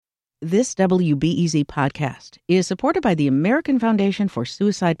This WBEZ podcast is supported by the American Foundation for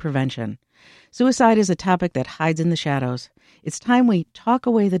Suicide Prevention. Suicide is a topic that hides in the shadows. It's time we talk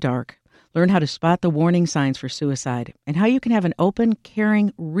away the dark, learn how to spot the warning signs for suicide, and how you can have an open,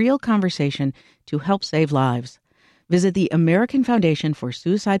 caring, real conversation to help save lives. Visit the American Foundation for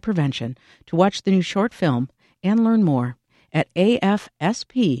Suicide Prevention to watch the new short film and learn more at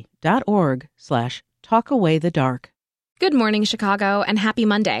afsp.org/talkawaythedark. Good morning, Chicago, and happy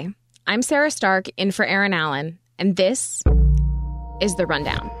Monday. I'm Sarah Stark, in for Aaron Allen, and this is The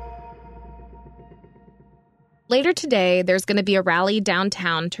Rundown. Later today, there's going to be a rally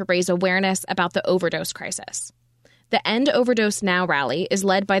downtown to raise awareness about the overdose crisis. The End Overdose Now rally is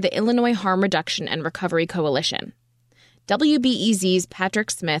led by the Illinois Harm Reduction and Recovery Coalition. WBEZ's Patrick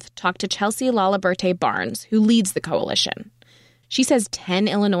Smith talked to Chelsea Laliberte Barnes, who leads the coalition. She says 10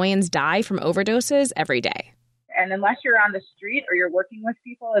 Illinoisans die from overdoses every day. And unless you're on the street or you're working with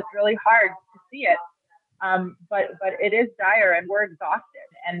people, it's really hard to see it. But it is dire, and we're exhausted.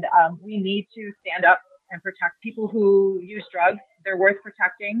 And we need to stand up and protect people who use drugs. They're worth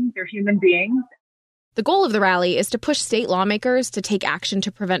protecting. They're human beings. The goal of the rally is to push state lawmakers to take action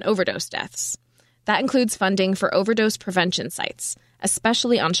to prevent overdose deaths. That includes funding for overdose prevention sites,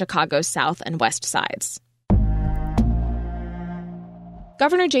 especially on Chicago's south and west sides.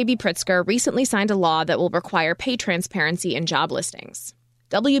 Governor J.B. Pritzker recently signed a law that will require pay transparency in job listings.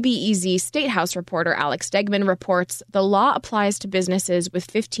 WBEZ State House reporter Alex Degman reports the law applies to businesses with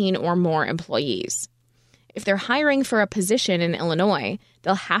 15 or more employees. If they're hiring for a position in Illinois,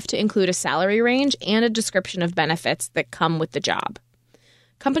 they'll have to include a salary range and a description of benefits that come with the job.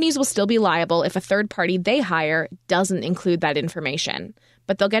 Companies will still be liable if a third party they hire doesn't include that information,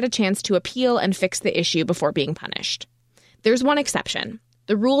 but they'll get a chance to appeal and fix the issue before being punished. There's one exception.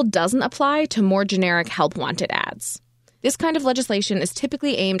 The rule doesn't apply to more generic help-wanted ads. This kind of legislation is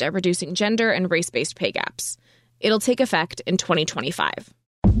typically aimed at reducing gender and race-based pay gaps. It'll take effect in 2025.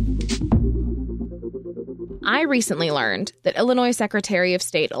 I recently learned that Illinois Secretary of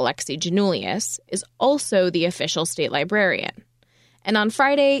State Alexi Giannoulias is also the official state librarian. And on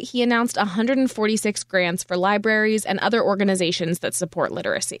Friday, he announced 146 grants for libraries and other organizations that support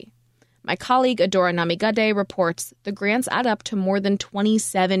literacy. My colleague Adora Namigade reports the grants add up to more than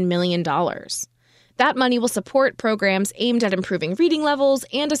 $27 million. That money will support programs aimed at improving reading levels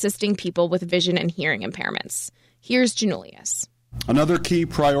and assisting people with vision and hearing impairments. Here's Giannoulias. Another key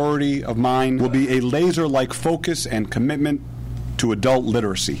priority of mine will be a laser-like focus and commitment to adult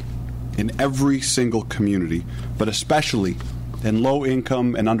literacy in every single community, but especially in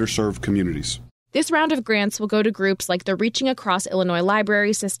low-income and underserved communities. This round of grants will go to groups like the Reaching Across Illinois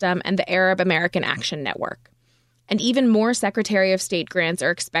Library System and the Arab American Action Network. And even more Secretary of State grants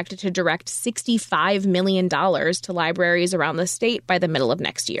are expected to direct $65 million to libraries around the state by the middle of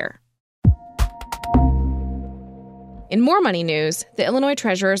next year. In more money news, the Illinois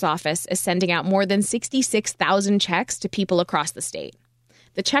Treasurer's Office is sending out more than 66,000 checks to people across the state.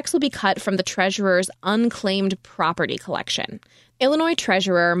 The checks will be cut from the Treasurer's unclaimed property collection. Illinois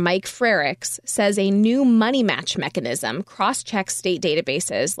Treasurer Mike Frericks says a new money match mechanism cross-checks state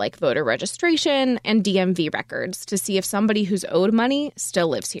databases like voter registration and DMV records to see if somebody who's owed money still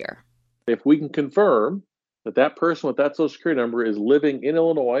lives here. If we can confirm that that person with that Social Security number is living in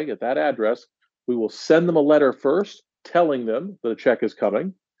Illinois at that address, we will send them a letter first telling them that a check is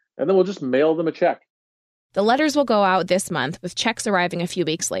coming, and then we'll just mail them a check. The letters will go out this month, with checks arriving a few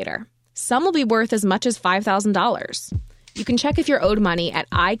weeks later. Some will be worth as much as $5,000. You can check if you're owed money at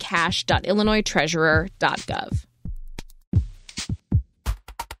icash.illinoistreasurer.gov.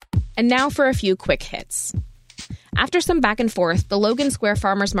 And now for a few quick hits. After some back and forth, the Logan Square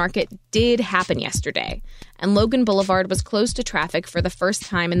Farmers Market did happen yesterday, and Logan Boulevard was closed to traffic for the first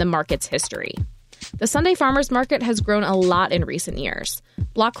time in the market's history. The Sunday Farmers Market has grown a lot in recent years.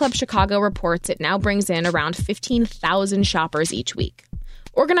 Block Club Chicago reports it now brings in around 15,000 shoppers each week.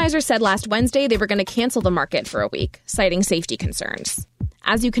 Organizers said last Wednesday they were going to cancel the market for a week, citing safety concerns.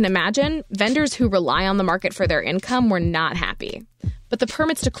 As you can imagine, vendors who rely on the market for their income were not happy. But the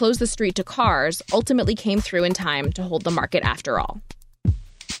permits to close the street to cars ultimately came through in time to hold the market after all.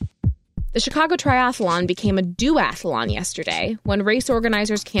 The Chicago Triathlon became a duathlon yesterday when race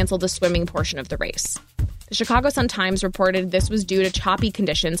organizers canceled the swimming portion of the race. The Chicago Sun-Times reported this was due to choppy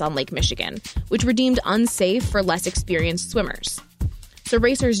conditions on Lake Michigan, which were deemed unsafe for less experienced swimmers. So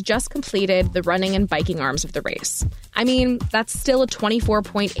racers just completed the running and biking arms of the race. I mean, that's still a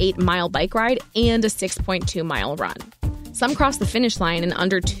 24.8-mile bike ride and a 6.2-mile run. Some crossed the finish line in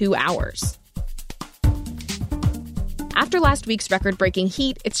under 2 hours. After last week's record-breaking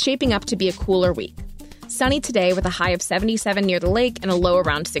heat, it's shaping up to be a cooler week. Sunny today with a high of 77 near the lake and a low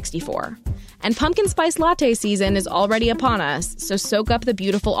around 64. And pumpkin spice latte season is already upon us, so soak up the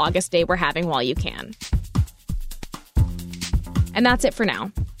beautiful August day we're having while you can. And that's it for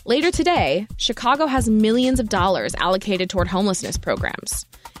now. Later today, Chicago has millions of dollars allocated toward homelessness programs.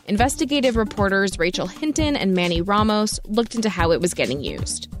 Investigative reporters Rachel Hinton and Manny Ramos looked into how it was getting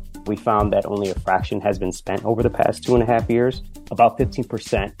used. We found that only a fraction has been spent over the past 2.5 years. About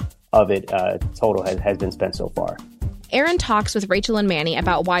 15% of it total has been spent so far. Aaron talks with Rachel and Manny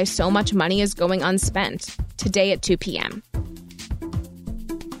about why so much money is going unspent today at 2 p.m.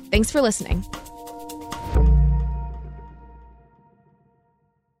 Thanks for listening.